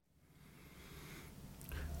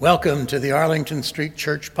Welcome to the Arlington Street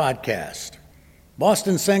Church Podcast.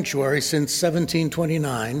 Boston Sanctuary since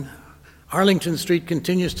 1729, Arlington Street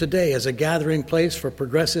continues today as a gathering place for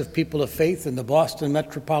progressive people of faith in the Boston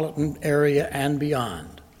metropolitan area and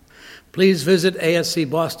beyond. Please visit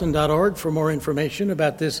ascboston.org for more information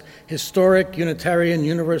about this historic Unitarian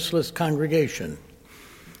Universalist congregation.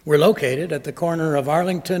 We're located at the corner of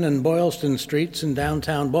Arlington and Boylston Streets in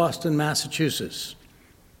downtown Boston, Massachusetts.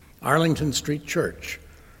 Arlington Street Church,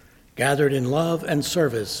 gathered in love and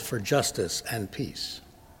service for justice and peace.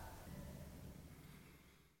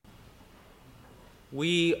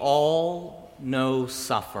 We all know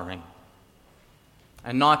suffering,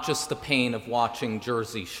 and not just the pain of watching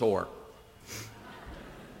Jersey Shore.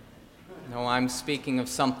 No, I'm speaking of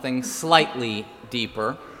something slightly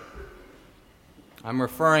deeper. I'm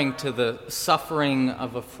referring to the suffering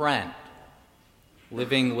of a friend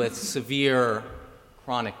living with severe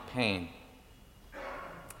chronic pain.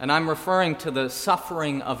 And I'm referring to the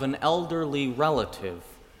suffering of an elderly relative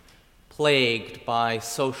plagued by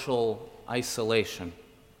social isolation.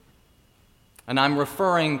 And I'm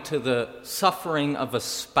referring to the suffering of a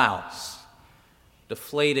spouse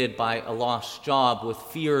deflated by a lost job with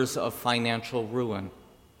fears of financial ruin.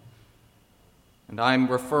 And I'm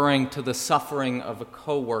referring to the suffering of a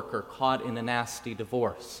coworker caught in a nasty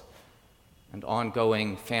divorce and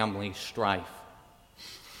ongoing family strife.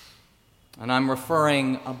 And I'm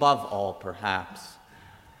referring, above all, perhaps,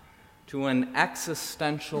 to an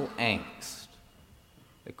existential angst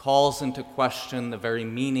that calls into question the very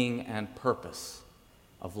meaning and purpose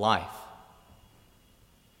of life.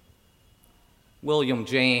 William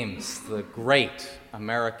James, the great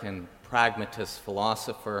American pragmatist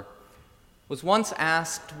philosopher, was once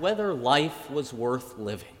asked whether life was worth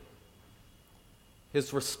living.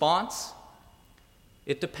 His response: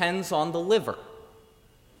 it depends on the liver.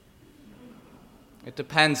 It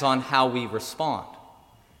depends on how we respond.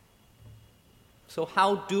 So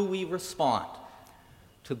how do we respond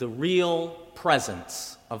to the real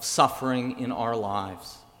presence of suffering in our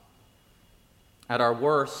lives? At our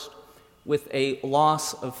worst, with a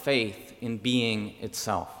loss of faith in being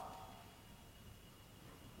itself.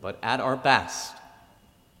 But at our best,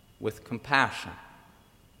 with compassion.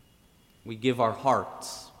 We give our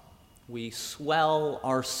hearts. We swell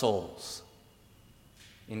our souls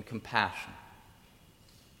in compassion.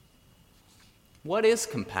 What is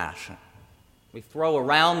compassion? We throw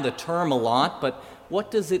around the term a lot, but what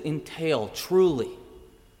does it entail truly?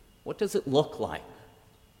 What does it look like?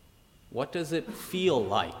 What does it feel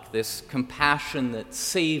like, this compassion that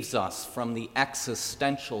saves us from the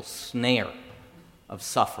existential snare of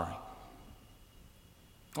suffering?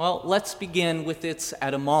 Well, let's begin with its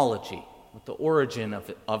etymology, with the origin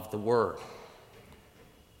of the word.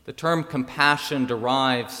 The term compassion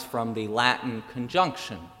derives from the Latin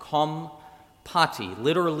conjunction, cum pati,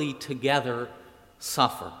 literally together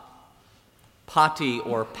suffer. Pati,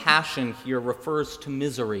 or passion, here refers to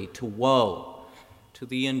misery, to woe, to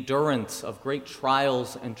the endurance of great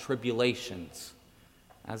trials and tribulations,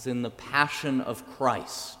 as in the Passion of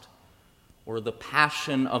Christ, or the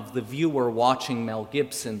passion of the viewer watching Mel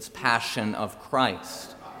Gibson's Passion of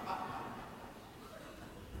Christ.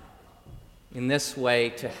 In this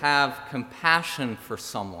way, to have compassion for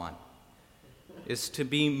someone is to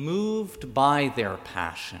be moved by their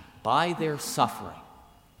passion, by their suffering,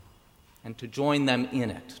 and to join them in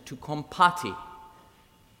it, to compati,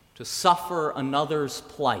 to suffer another's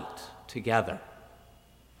plight together.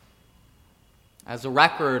 As a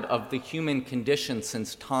record of the human condition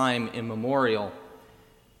since time immemorial,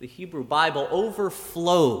 the Hebrew Bible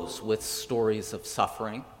overflows with stories of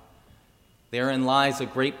suffering. Therein lies a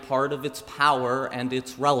great part of its power and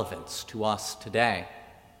its relevance to us today.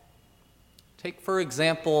 Take, for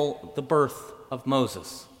example, the birth of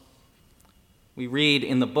Moses. We read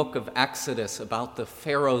in the book of Exodus about the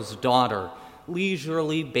Pharaoh's daughter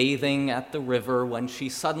leisurely bathing at the river when she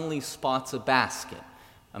suddenly spots a basket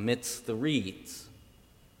amidst the reeds.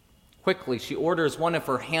 Quickly, she orders one of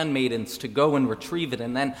her handmaidens to go and retrieve it,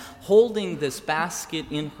 and then, holding this basket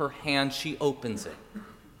in her hand, she opens it,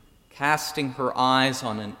 casting her eyes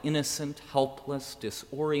on an innocent, helpless,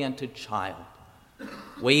 disoriented child,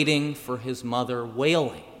 waiting for his mother,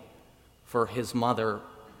 wailing for his mother,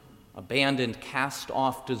 abandoned, cast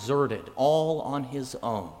off, deserted, all on his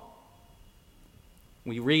own.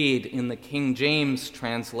 We read in the King James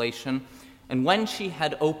translation, and when she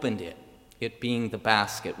had opened it, it being the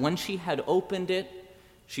basket, when she had opened it,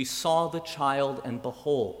 she saw the child, and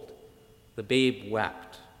behold, the babe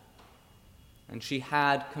wept. And she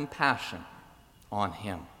had compassion on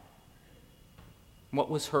him. What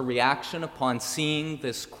was her reaction upon seeing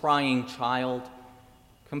this crying child?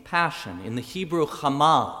 Compassion, in the Hebrew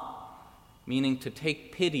chamal, meaning to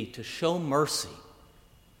take pity, to show mercy,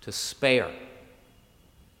 to spare.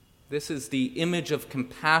 This is the image of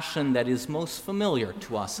compassion that is most familiar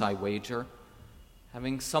to us, I wager,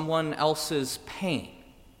 having someone else's pain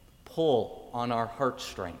pull on our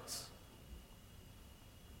heartstrings.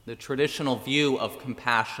 The traditional view of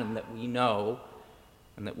compassion that we know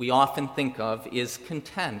and that we often think of is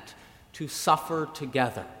content to suffer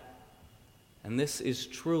together. And this is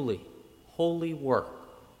truly holy work.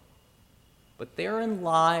 But therein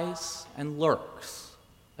lies and lurks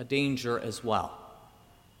a danger as well.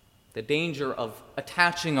 The danger of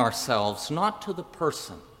attaching ourselves not to the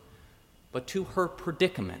person, but to her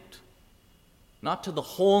predicament, not to the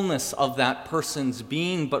wholeness of that person's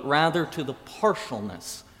being, but rather to the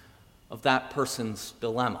partialness of that person's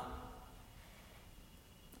dilemma.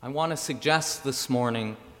 I want to suggest this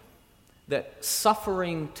morning that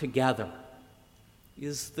suffering together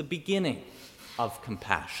is the beginning of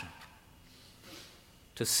compassion.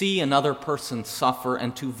 To see another person suffer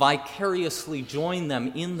and to vicariously join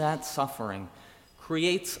them in that suffering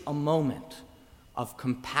creates a moment of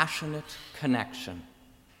compassionate connection.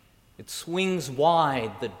 It swings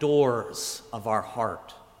wide the doors of our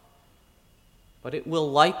heart, but it will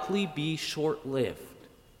likely be short-lived.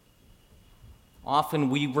 Often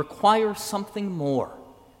we require something more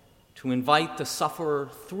to invite the sufferer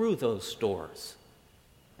through those doors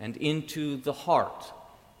and into the heart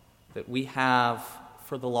that we have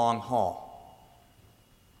for the long haul.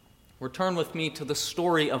 Return with me to the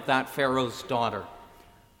story of that Pharaoh's daughter.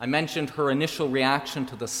 I mentioned her initial reaction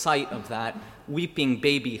to the sight of that weeping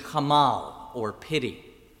baby, chamal, or pity.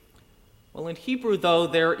 Well, in Hebrew, though,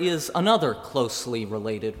 there is another closely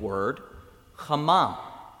related word, chamam,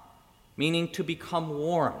 meaning to become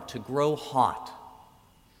warm, to grow hot.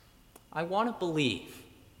 I want to believe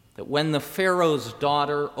that when the Pharaoh's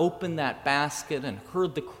daughter opened that basket and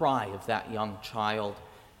heard the cry of that young child,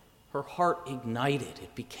 her heart ignited,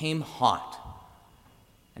 it became hot.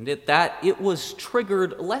 And it was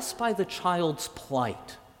triggered less by the child's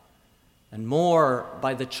plight and more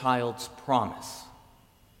by the child's promise.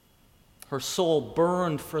 Her soul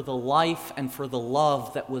burned for the life and for the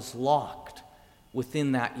love that was locked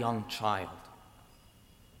within that young child.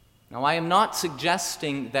 Now, I am not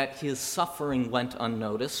suggesting that his suffering went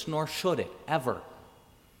unnoticed, nor should it, ever.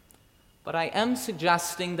 But I am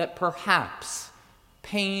suggesting that perhaps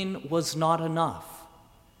pain was not enough,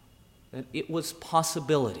 that it was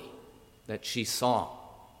possibility that she saw.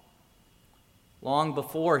 Long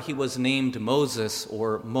before he was named Moses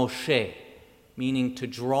or Moshe, meaning to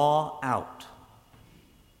draw out,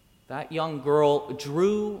 that young girl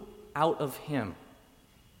drew out of him.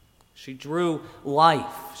 She drew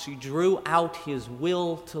life. She drew out his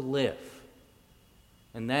will to live.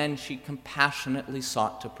 And then she compassionately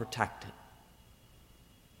sought to protect it.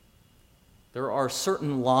 There are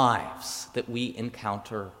certain lives that we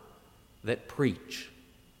encounter that preach.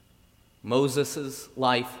 Moses'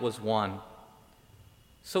 life was one.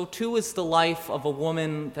 So too is the life of a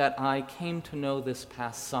woman that I came to know this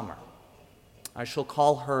past summer. I shall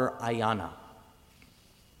call her Ayana.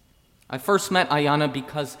 I first met Ayana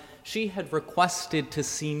because she had requested to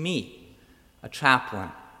see me, a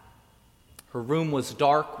chaplain. Her room was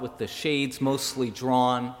dark with the shades mostly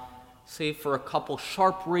drawn, save for a couple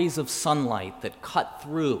sharp rays of sunlight that cut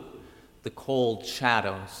through the cold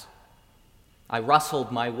shadows. I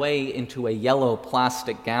rustled my way into a yellow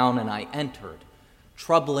plastic gown and I entered,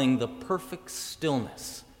 troubling the perfect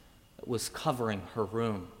stillness that was covering her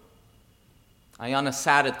room. Ayana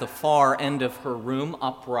sat at the far end of her room,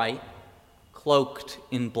 upright, cloaked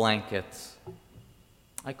in blankets.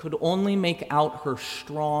 I could only make out her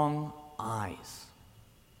strong eyes.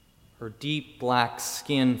 Her deep black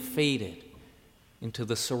skin faded into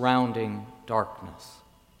the surrounding darkness.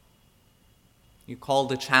 "You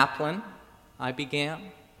called a chaplain?" I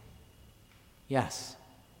began. "Yes,"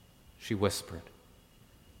 she whispered.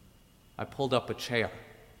 I pulled up a chair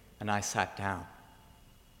and I sat down.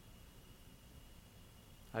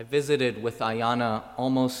 I visited with Ayana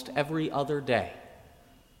almost every other day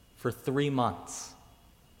for 3 months.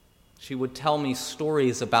 She would tell me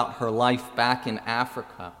stories about her life back in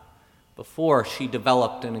Africa before she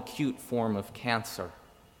developed an acute form of cancer.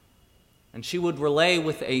 And she would relay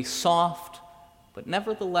with a soft but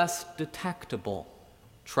nevertheless detectable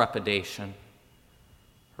trepidation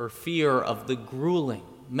her fear of the grueling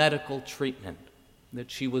medical treatment that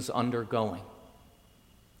she was undergoing.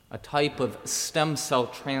 A type of stem cell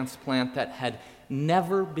transplant that had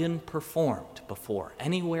never been performed before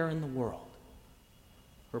anywhere in the world.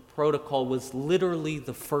 Her protocol was literally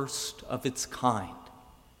the first of its kind.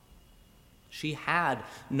 She had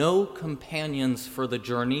no companions for the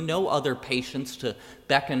journey, no other patients to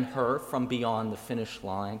beckon her from beyond the finish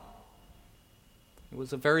line. It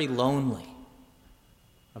was a very lonely,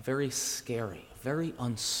 a very scary, a very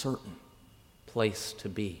uncertain place to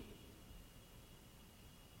be.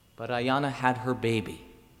 But Ayana had her baby,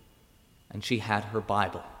 and she had her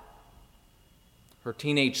Bible. Her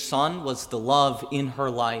teenage son was the love in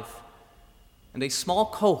her life, and a small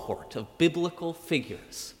cohort of biblical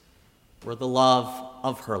figures were the love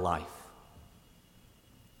of her life.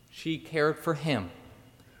 She cared for him,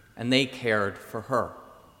 and they cared for her.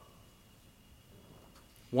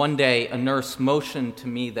 One day, a nurse motioned to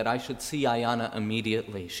me that I should see Ayana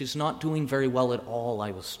immediately. She's not doing very well at all,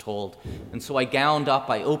 I was told. And so I gowned up,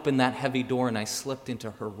 I opened that heavy door, and I slipped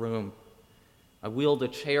into her room. I wheeled a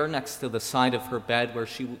chair next to the side of her bed where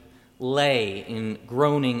she lay in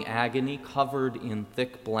groaning agony, covered in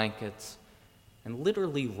thick blankets, and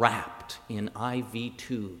literally wrapped in IV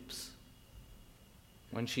tubes.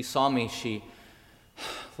 When she saw me, she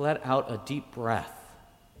let out a deep breath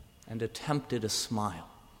and attempted a smile.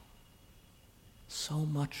 "So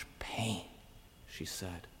much pain," she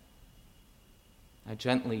said. I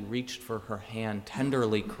gently reached for her hand,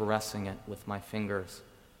 tenderly caressing it with my fingers.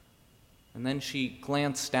 And then she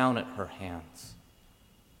glanced down at her hands.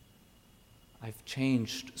 "I've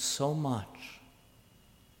changed so much.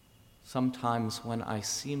 Sometimes when I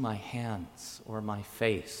see my hands or my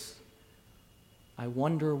face, I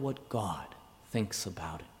wonder what God thinks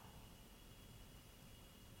about it."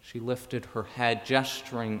 She lifted her head,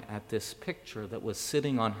 gesturing at this picture that was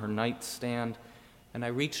sitting on her nightstand, and I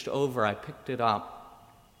reached over, I picked it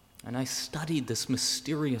up, and I studied this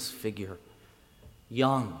mysterious figure,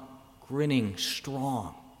 young, grinning,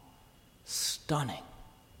 strong, stunning.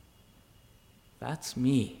 "That's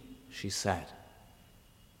me," she said,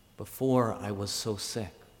 "before I was so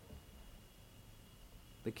sick."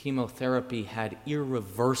 The chemotherapy had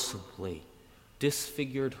irreversibly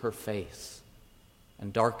disfigured her face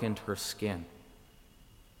and darkened her skin.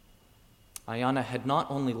 Ayana had not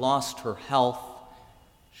only lost her health,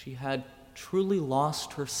 she had truly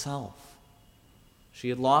lost herself. She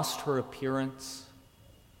had lost her appearance.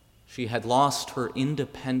 She had lost her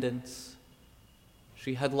independence.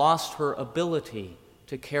 She had lost her ability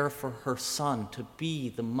to care for her son, to be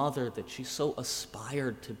the mother that she so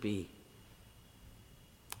aspired to be.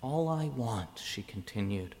 "All I want," she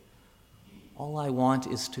continued, "all I want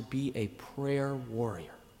is to be a prayer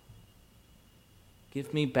warrior.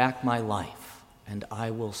 Give me back my life, and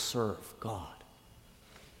I will serve God."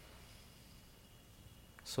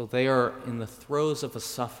 So there, in the throes of a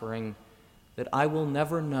suffering that I will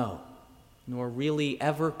never know, nor really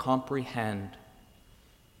ever comprehend,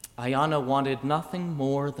 Ayana wanted nothing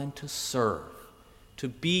more than to serve, to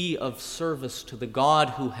be of service to the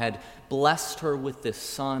God who had blessed her with this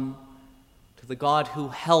son, to the God who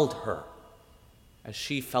held her as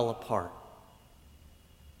she fell apart.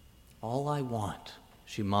 "All I want,"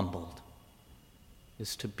 she mumbled,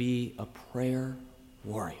 "is to be a prayer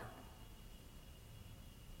warrior."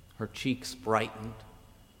 Her cheeks brightened,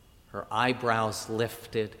 her eyebrows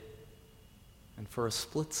lifted, and for a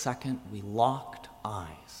split second we locked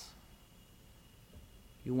eyes.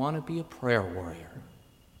 "You want to be a prayer warrior,"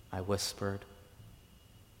 I whispered,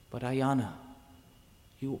 "but Ayana,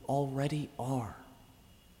 you already are."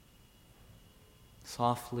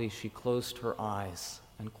 Softly, she closed her eyes,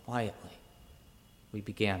 and quietly, we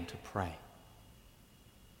began to pray.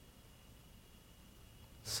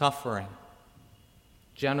 Suffering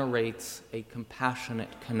generates a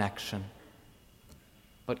compassionate connection,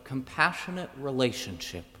 but compassionate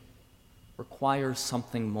relationship requires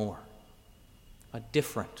something more, a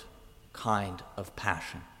different kind of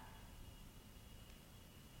passion.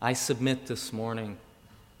 I submit this morning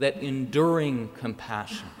that enduring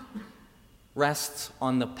compassion rests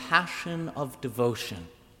on the passion of devotion,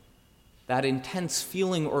 that intense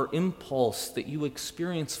feeling or impulse that you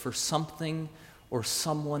experience for something or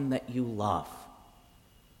someone that you love,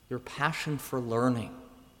 your passion for learning,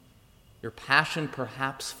 your passion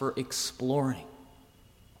perhaps for exploring,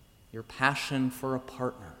 your passion for a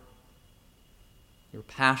partner, your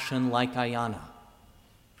passion, like Ayana,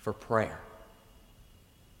 for prayer.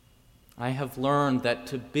 I have learned that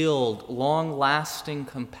to build long-lasting,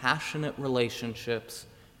 compassionate relationships,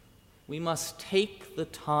 we must take the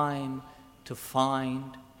time to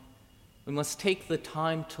find, we must take the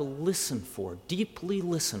time to listen for, deeply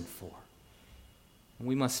listen for. And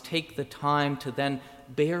we must take the time to then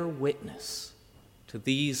bear witness to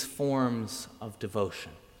these forms of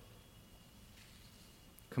devotion.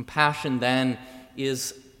 Compassion, then,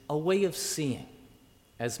 is a way of seeing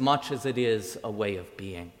as much as it is a way of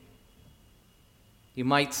being. You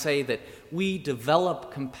might say that we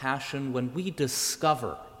develop compassion when we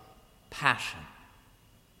discover passion.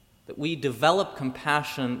 That we develop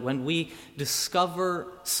compassion when we discover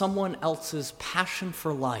someone else's passion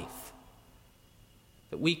for life.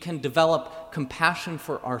 That we can develop compassion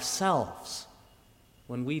for ourselves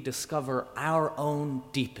when we discover our own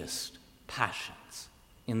deepest passions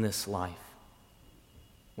in this life.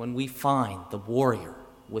 When we find the warrior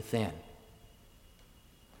within.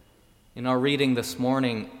 In our reading this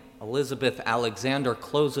morning, Elizabeth Alexander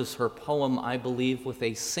closes her poem, I believe, with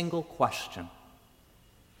a single question.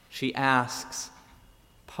 She asks,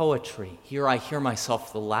 poetry, here I hear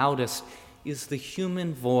myself the loudest, is the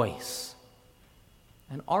human voice.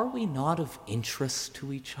 And are we not of interest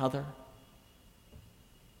to each other?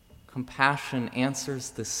 Compassion answers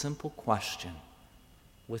this simple question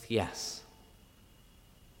with yes.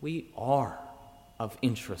 We are of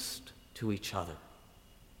interest to each other.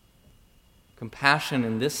 Compassion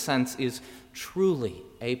in this sense is truly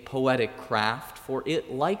a poetic craft, for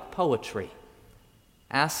it, like poetry,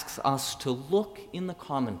 asks us to look in the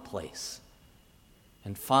commonplace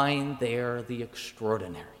and find there the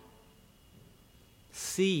extraordinary.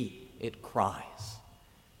 See, it cries,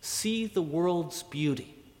 see the world's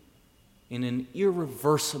beauty in an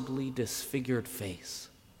irreversibly disfigured face.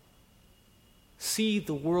 See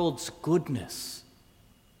the world's goodness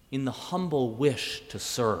in the humble wish to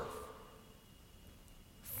serve.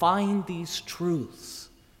 Find these truths,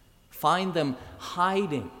 find them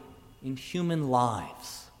hiding in human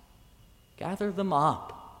lives. Gather them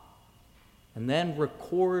up, and then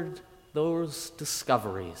record those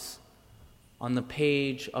discoveries on the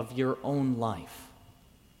page of your own life.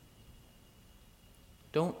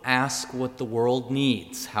 Don't ask what the world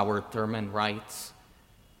needs, Howard Thurman writes.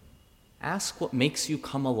 Ask what makes you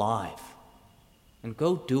come alive, and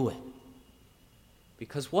go do it.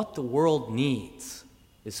 Because what the world needs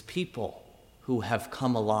is people who have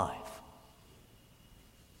come alive.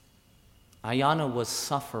 Ayana was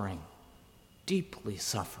suffering, deeply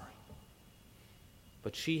suffering,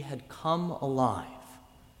 but she had come alive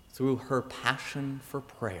through her passion for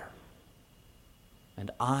prayer,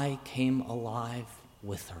 and I came alive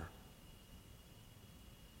with her.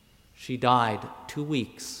 She died 2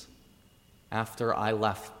 weeks after I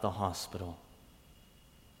left the hospital,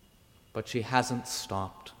 but she hasn't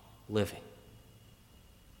stopped living.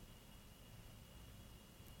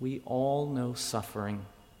 We all know suffering,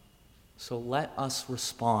 so let us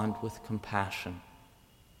respond with compassion.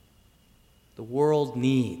 The world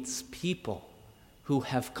needs people who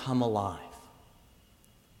have come alive.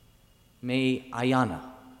 May Ayana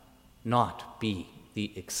not be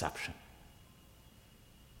the exception.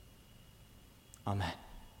 Amen,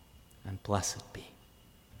 and blessed be.